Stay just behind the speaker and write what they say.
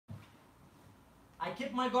I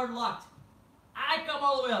keep my guard locked. I come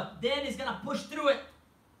all the way up. Then he's gonna push through it.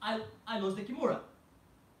 I lose the Kimura.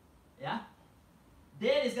 Yeah?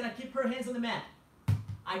 Then he's gonna keep her hands on the mat.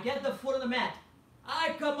 I get the foot on the mat.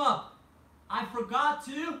 I come up. I forgot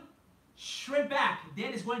to shrink back.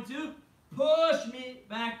 Then he's going to push me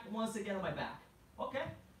back once again on my back. Okay?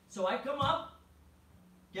 So I come up,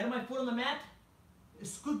 get my foot on the mat,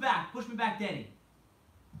 scoot back, push me back, Danny.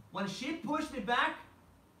 When she pushed me back,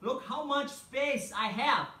 look how much space I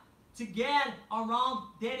have to get around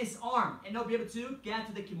Danny's arm and not be able to get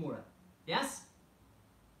to the Kimura. Yes?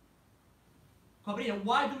 Cobrinha,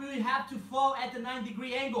 why do we have to fall at the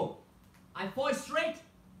 90-degree angle? I fall straight.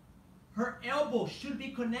 Her elbow should be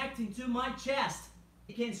connecting to my chest.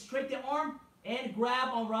 It can straighten the arm and grab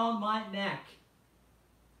around my neck.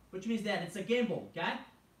 Which means that it's a gimbal, okay?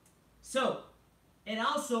 So, and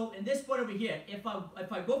also, in this point over here, if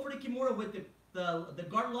I go for the Kimura with the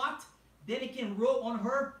guard locked, then it can roll on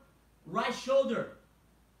her right shoulder.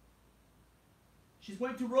 She's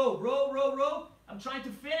going to roll, roll, roll, roll. I'm trying to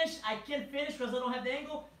finish. I can't finish because I don't have the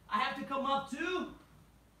angle. I have to come up to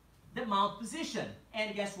the mount position.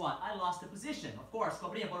 And guess what? I lost the position. Of course,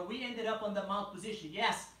 Cobrinha, but we ended up on the mount position.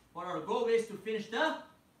 Yes, but our goal is to finish the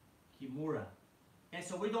Kimura. Okay,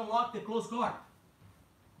 so we don't lock the close guard.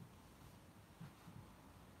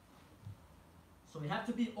 So we have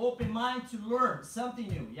to be open-minded to learn something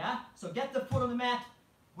new, yeah? So get the foot on the mat.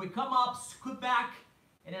 We come up, scoot back,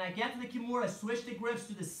 and then I get to the Kimura, switch the grips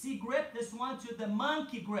to the C grip, this one to the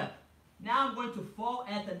monkey grip. Now I'm going to fall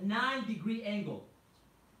at the 9-degree angle.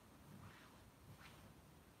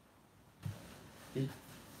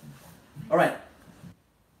 All right.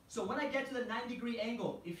 So when I get to the 9-degree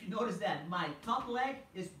angle, if you notice that my top leg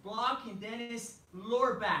is blocking Danny's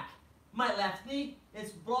lower back. My left knee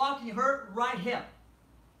is blocking her right hip.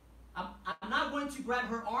 I'm not going to grab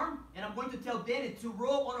her arm, and I'm going to tell Danny to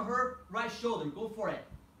roll on her right shoulder. Go for it.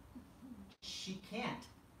 She can't.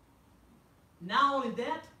 Not only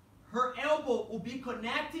that, her elbow will be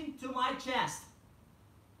connecting to my chest.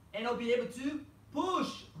 And I'll be able to push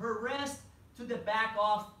her wrist to the back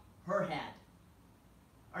of her head.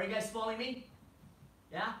 Are you guys following me?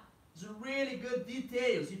 Yeah? These are really good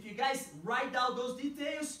details. If you guys write down those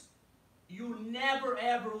details, you never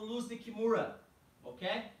ever lose the Kimura.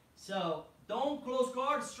 Okay? So don't close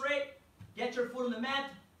guard, straight. Get your foot on the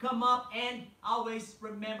mat, come up, and always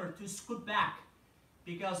remember to scoot back.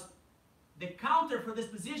 Because the counter for this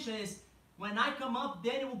position is when I come up,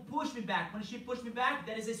 Danny will push me back. When she pushes me back,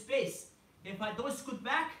 there is a space. If I don't scoot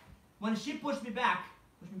back, when she pushes me back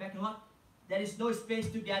a lot, there is no space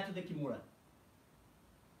to get to the Kimura.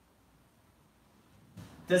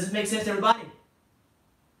 Does it make sense, everybody?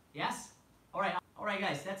 Yes? Alright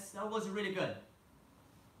guys, that was really good.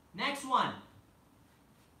 Next one.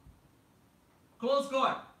 Close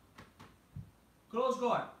guard. Close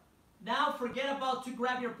guard. Now forget about to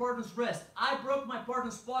grab your partner's wrist. I broke my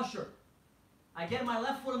partner's posture. I get my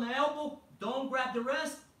left foot on the elbow. Don't grab the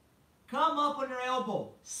wrist. Come up on your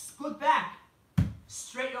elbow. Scoot back.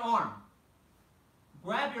 Straight your arm.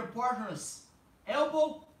 Grab your partner's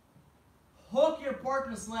elbow. Hook your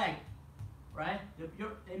partner's leg. Right?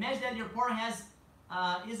 Imagine that your partner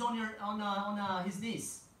is on his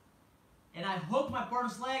knees. And I hook my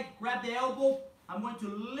partner's leg, grab the elbow. I'm going to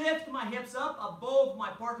lift my hips up above my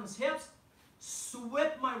partner's hips,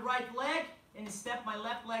 sweep my right leg, and step my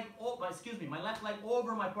left leg over, my left leg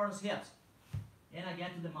over my partner's hips. And I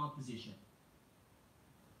get to the mount position.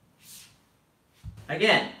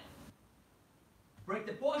 Again, break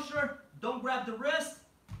the posture, don't grab the wrist,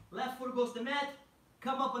 left foot goes to the mat,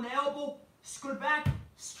 come up on the elbow, scoot back,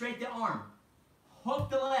 straight the arm. Hook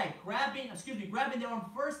the leg, grabbing the arm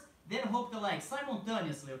first, then hook the leg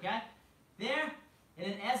simultaneously, okay? There,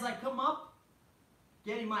 and then as I come up,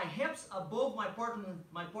 getting my hips above my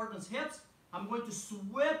partner's hips, I'm going to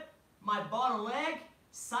sweep my bottom leg.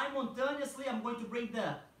 Simultaneously, I'm going to bring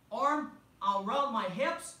the arm around my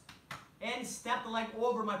hips and step the leg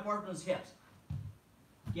over my partner's hips.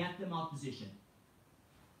 Get them out position.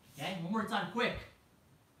 Okay, one more time, quick.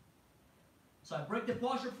 So I break the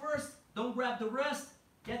posture first, don't grab the wrist,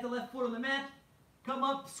 get the left foot on the mat, come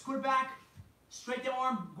up, scoot back, straight the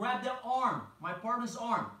arm, grab the arm, my partner's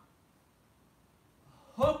arm.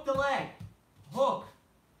 Hook the leg, hook.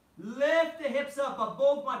 Lift the hips up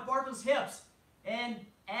above my partner's hips. And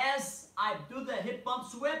as I do the hip bump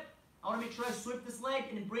sweep, I want to make sure I sweep this leg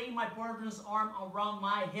and bring my partner's arm around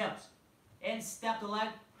my hips. And step the leg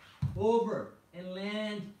over and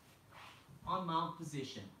land on mount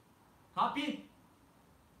position. Copy?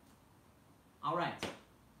 Alright.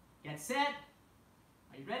 Get set.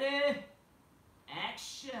 Are you ready?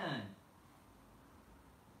 Action.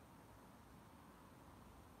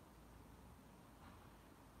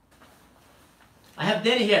 I have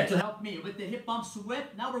Danny here to help me with the hip bump sweep.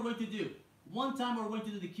 Now we're going to do, one time we're going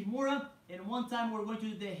to do the Kimura, and one time we're going to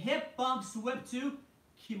do the hip bump sweep to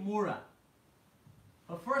Kimura.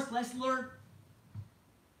 But first, let's learn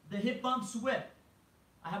the hip bump sweep.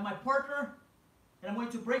 I have my partner, and I'm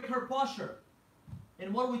going to break her posture.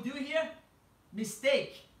 And what we do here,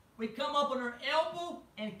 mistake. We come up on her elbow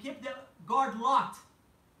and keep the guard locked.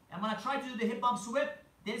 I'm going to try to do the hip bump sweep.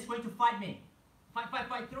 Then it's going to fight me.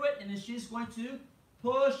 Fight through it, and then she's going to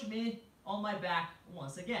push me on my back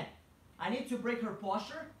once again. I need to break her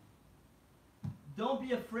posture. Don't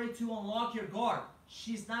be afraid to unlock your guard.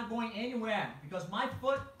 She's not going anywhere because my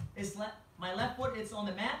foot is my left foot is on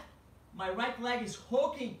the mat. My right leg is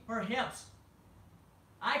hooking her hips.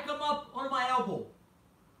 I come up on my elbow.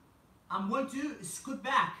 I'm going to scoot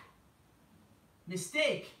back.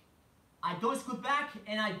 Mistake. I don't scoot back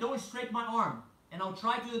and I don't straighten my arm. And I'll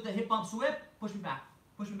try to do the hip bump sweep. Push me back.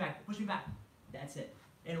 Push me back. Push me back. That's it.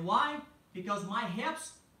 And why? Because my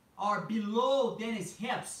hips are below Danny's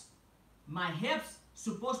hips. My hips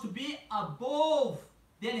supposed to be above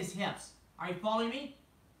Danny's hips. Are you following me?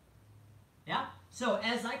 Yeah? So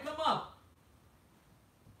as I come up,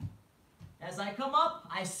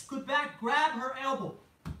 I scoot back, grab her elbow,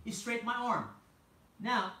 straighten my arm.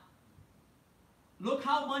 Now, look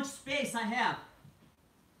how much space I have.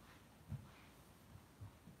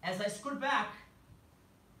 As I scoot back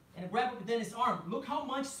and grab Danny's arm, look how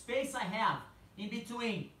much space I have in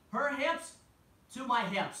between her hips to my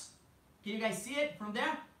hips. Can you guys see it from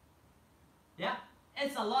there? Yeah?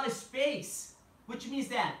 It's a lot of space, which means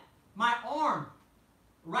that my arm,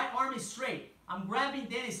 right arm is straight. I'm grabbing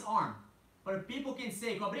Danny's arm. But people can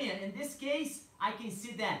say, Cobrinha, in this case, I can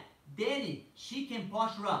see that Danny, she can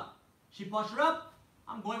posture up. She posture up,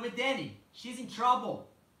 I'm going with Danny. She's in trouble.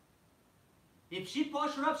 If she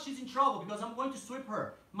posture up, she's in trouble because I'm going to sweep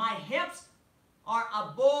her. My hips are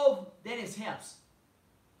above Danny's hips.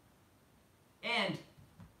 And,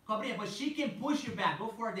 Cobrinha, but she can push you back.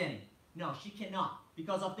 Go for it, Danny. No, she cannot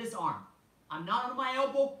because of this arm. I'm not on my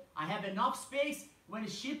elbow. I have enough space. When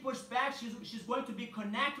she pushes back, she's going to be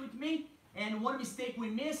connected with me. And one mistake we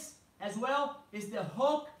miss as well is the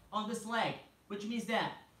hook on this leg, which means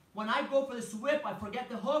that when I go for the sweep, I forget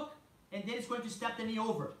the hook, and then it's going to step the knee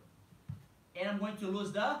over. And I'm going to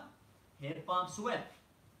lose the hip bump sweep.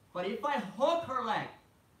 But if I hook her leg,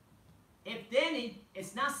 if Danny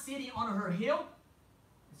is not sitting on her heel,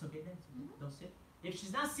 it's okay, Danny, don't sit. If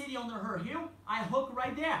she's not sitting on her heel, I hook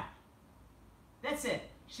right there. That's it.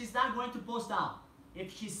 She's not going to post out.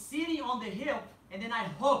 If she's sitting on the heel, and then I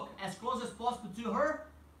hook as close as possible to her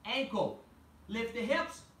ankle, lift the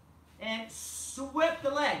hips, and sweep the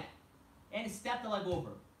leg, and step the leg over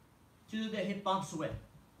to do the hip bump sweep.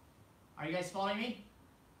 Are you guys following me?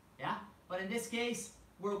 Yeah? But in this case,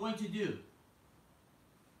 we're going to do,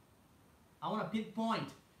 I want to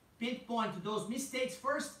pinpoint those mistakes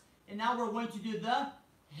first, and now we're going to do the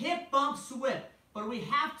hip bump sweep. But we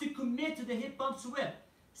have to commit to the hip bump sweep.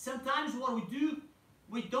 Sometimes what we do,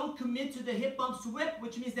 we don't commit to the hip bump sweep,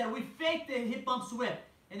 which means that we fake the hip bump sweep.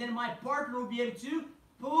 And then my partner will be able to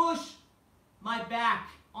push my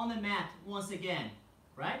back on the mat once again,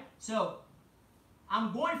 right? So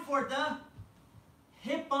I'm going for the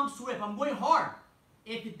hip bump sweep. I'm going hard.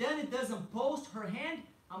 If Danny doesn't post her hand,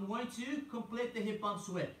 I'm going to complete the hip bump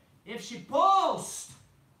sweep. If she posts,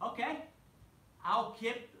 okay, I'll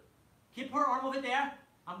keep her arm over there.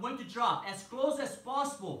 I'm going to drop as close as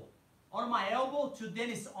possible on my elbow to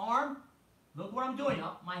Danny's arm. Look what I'm doing.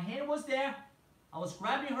 My hand was there. I was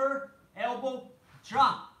grabbing her elbow,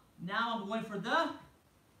 drop. Now I'm going for the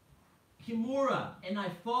Kimura, and I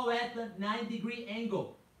fall at the 90-degree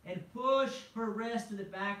angle and push her wrist to the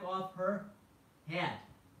back of her head.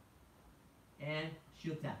 And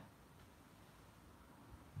she'll tap.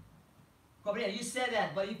 Cobrinha, you said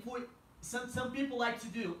that, but if we, some people like to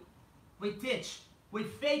do, we teach. We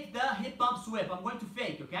fake the hip bump sweep. I'm going to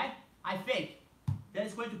fake, okay? I fake. Then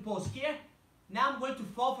it's going to post here. Now I'm going to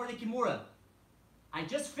fall for the Kimura. I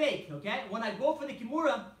just fake, okay? When I go for the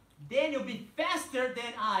Kimura, then you'll be faster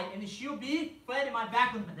than I, and she'll be flat in my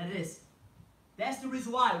back. That is. That's the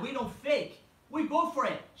reason why we don't fake. We go for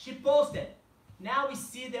it. She posted. Now we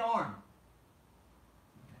see the arm.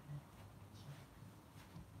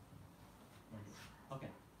 Okay.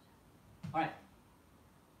 All right.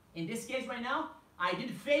 In this case right now, I did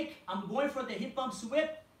fake. I'm going for the hip bump sweep.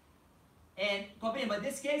 And, but in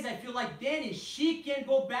this case, I feel like Danny, she can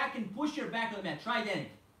go back and push her back on the mat. Try Danny.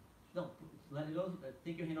 No, let it go.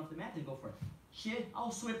 Take your hand off the mat and go for it.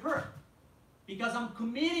 I'll sweep her. Because I'm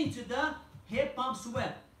committing to the hip bump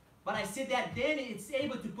sweep. But I see that Danny is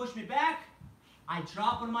able to push me back. I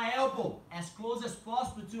drop on my elbow as close as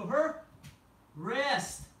possible to her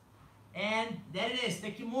wrist. And there it is,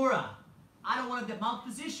 the Kimura. I don't want the mount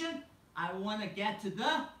position. I want to get to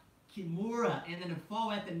the Kimura and then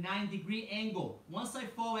fall at the 9-degree angle. Once I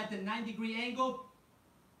fall at the 9-degree angle,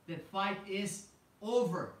 the fight is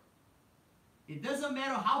over. It doesn't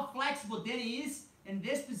matter how flexible Danny is in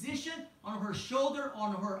this position, on her shoulder,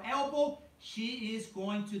 on her elbow, she is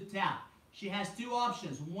going to tap. She has two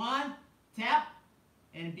options. One, tap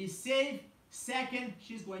and be safe. Second,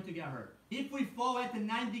 she's going to get hurt. If we fall at the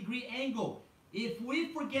 9-degree angle, if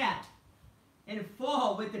we forget and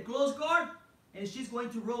fall with the close guard, and she's going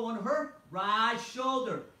to roll on her right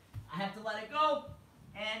shoulder, I have to let it go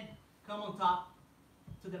and come on top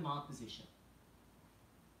to the mount position.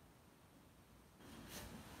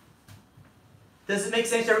 Does it make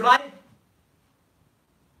sense to everybody?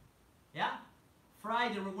 Yeah?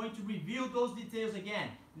 Friday, we're going to review those details again.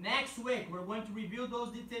 Next week, we're going to review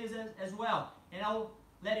those details as well. And I'll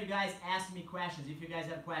let you guys ask me questions if you guys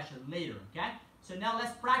have questions later, okay? So now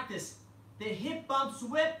let's practice the hip bump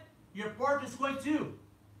sweep. Your partner is going to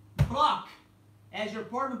block. As your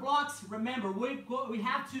partner blocks, remember, we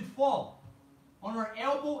have to fall on our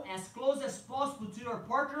elbow as close as possible to our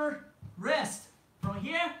partner wrist. From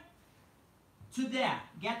here to there.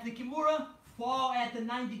 Get the Kimura, fall at the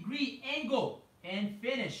 9-degree angle, and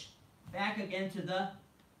finish back again to the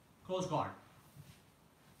close guard.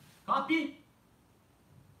 Copy?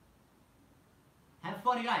 Have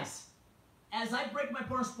fun, guys. As I break my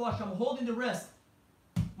partner's posture, I'm holding the wrist.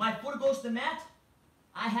 My foot goes to the mat.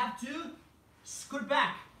 I have to scoot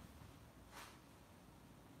back.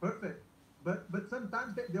 Perfect. But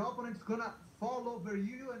sometimes the opponent's gonna fall over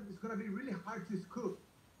you and it's gonna be really hard to scoot.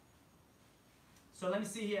 So let me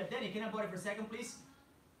see here. Danny, can I borrow it for a second, please?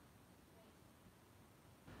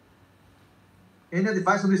 Any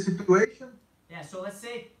advice on this situation? Yeah, so let's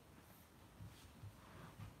say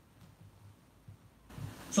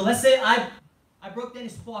I broke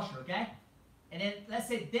Danny's posture, okay? And then let's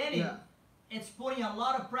say Danny, it's putting a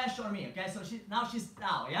lot of pressure on me, okay? So now she's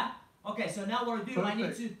down, yeah? Okay, so now what I do, I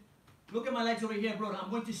need to look at my legs over here, brother.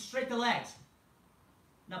 I'm going to straighten the legs.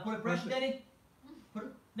 Now put a pressure, Danny.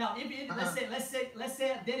 Now, let's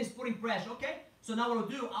say Danny's putting pressure, okay? So now what I'll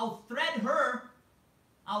do, I'll thread her.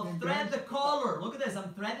 I'll thread the collar. Look at this,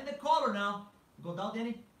 I'm threading the collar now. Go down,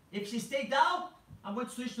 Danny. If she stays down, I'm going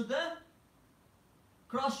to switch to the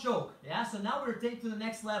cross choke. Yeah, so now we're taking to the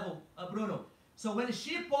next level, Bruno. So when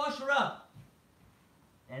she push her up,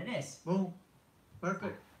 there it is. Boom.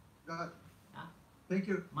 Perfect. Got it. Yeah. Thank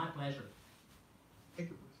you. My pleasure. Thank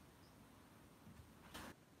you.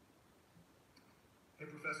 Hey,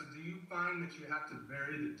 Professor, do you find that you have to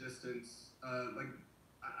vary the distance?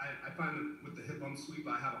 I find that with the hip bump sweep,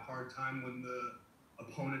 I have a hard time when the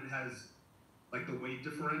opponent has, like, the weight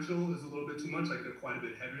differential is a little bit too much, like they're quite a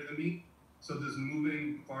bit heavier than me. So does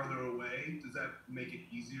moving farther away, does that make it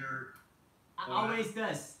easier? Always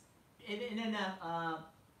does. And then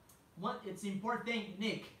it's important thing,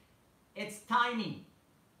 Nick, it's timing.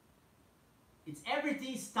 It's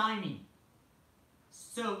everything's timing.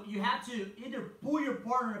 So you have to either pull your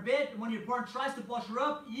partner a bit, and when your partner tries to posture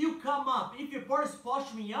up, you come up. If your partner's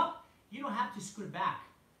posturing up, you don't have to scoot back.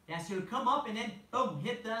 Yeah, so you come up and then boom,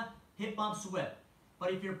 hit the hip bump sweep.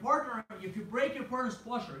 But if your partner, if you break your partner's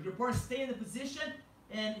posture, your partner stay in the position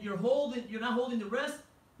and you're not holding the wrist,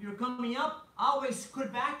 you're coming up, always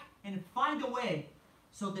scoot back and find a way.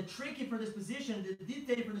 So the tricky for this position, the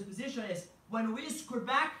detail for this position is when we scoot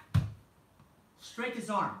back, straight his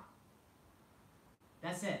arm.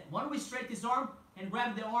 That's it. When we straight his arm and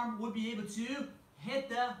grab the arm, we'll be able to hit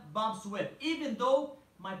the bump sweep. Even though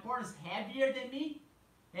my partner's heavier than me,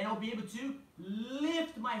 and I'll be able to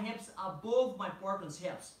lift my hips above my partner's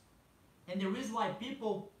hips. And the reason why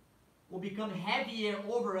people will become heavier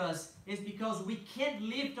over us is because we can't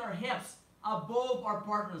lift our hips above our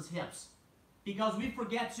partner's hips. Because we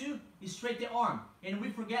forget to straighten the arm, and we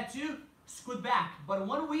forget to scoot back. But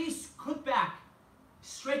when we scoot back,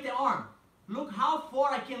 straighten the arm, look how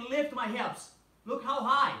far I can lift my hips. Look how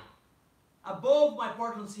high above my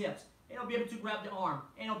partner's hips. And I'll be able to grab the arm,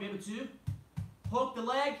 and I'll be able to hook the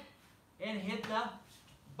leg and hit the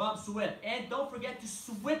bump sweep. And don't forget to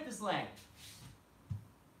sweep this leg.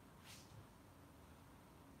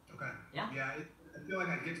 Okay. Yeah? Yeah, I feel like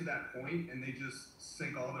I get to that point and they just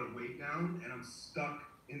sink all their weight down and I'm stuck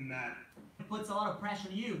in that. It puts a lot of pressure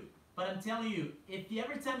on you. But I'm telling you, if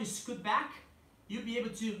every time you scoot back, you'll be able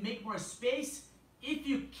to make more space. If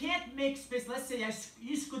you can't make space, let's say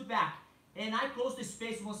you scoot back and I close the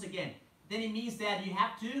space once again, then it means that you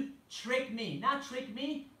have to trick me. Not trick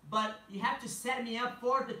me, but you have to set me up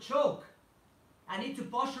for the choke. I need to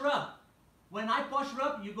posture up. When I posture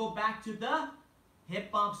up, you go back to the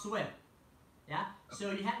hip bump sweep. Yeah.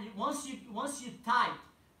 So you have once you type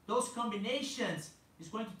those combinations, it's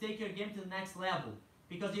going to take your game to the next level.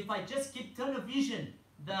 Because if I just keep tunnel vision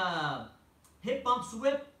the hip bump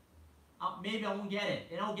sweep, maybe I won't get it,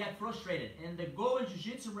 and I'll get frustrated. And the goal in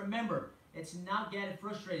Jiu-Jitsu, remember, it's not getting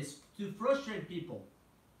frustrated, it's to frustrate people.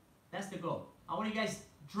 That's the goal. I want you guys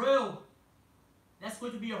drill. That's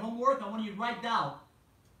going to be your homework. I want you to write down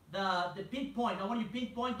the pinpoint. I want you to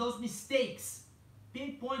pinpoint those mistakes.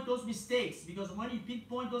 Pinpoint those mistakes, because when you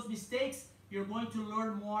pinpoint those mistakes, you're going to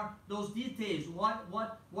learn more those details.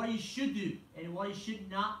 What you should do and what you should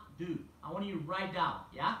not do. I want you to write down.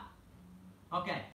 Yeah. Okay.